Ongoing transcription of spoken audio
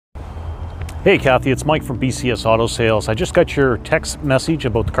Hey Cathy, it's Mike from BCS Auto Sales. I just got your text message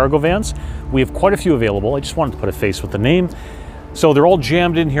about the cargo vans. We have quite a few available. I just wanted to put a face with the name. So they're all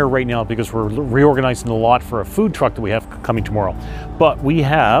jammed in here right now because we're reorganizing the lot for a food truck that we have coming tomorrow. But we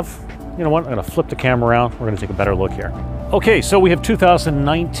have, you know what, I'm gonna flip the camera around. We're gonna take a better look here. Okay, so we have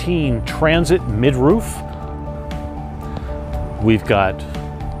 2019 Transit mid-roof. We've got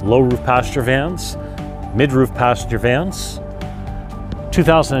low roof passenger vans, mid-roof passenger vans,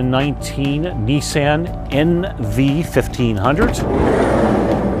 2019 Nissan NV 1500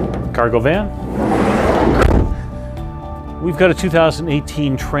 cargo van. We've got a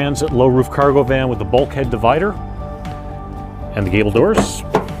 2018 Transit low roof cargo van with the bulkhead divider and the gable doors.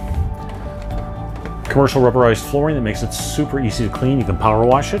 Commercial rubberized flooring that makes it super easy to clean. You can power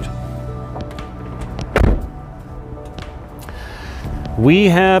wash it. We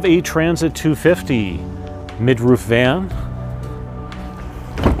have a Transit 250 mid-roof van.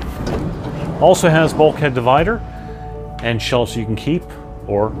 Also has bulkhead divider and shelves you can keep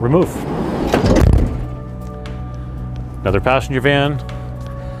or remove. Another passenger van,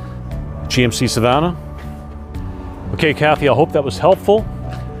 GMC Savannah. Okay, Cathy, I hope that was helpful.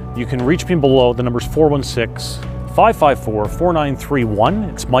 You can reach me below. The number's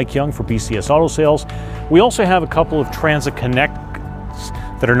 416-554-4931. It's Mike Young for BCS Auto Sales. We also have a couple of Transit Connects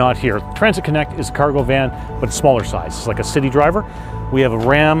that are not here. Transit Connect is a cargo van, but it's smaller size. It's like a city driver. We have a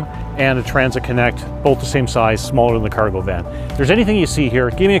Ram and a Transit Connect, both the same size, smaller than the cargo van. If there's anything you see here,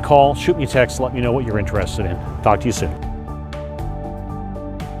 give me a call, shoot me a text, let me know what you're interested in. Talk to you soon.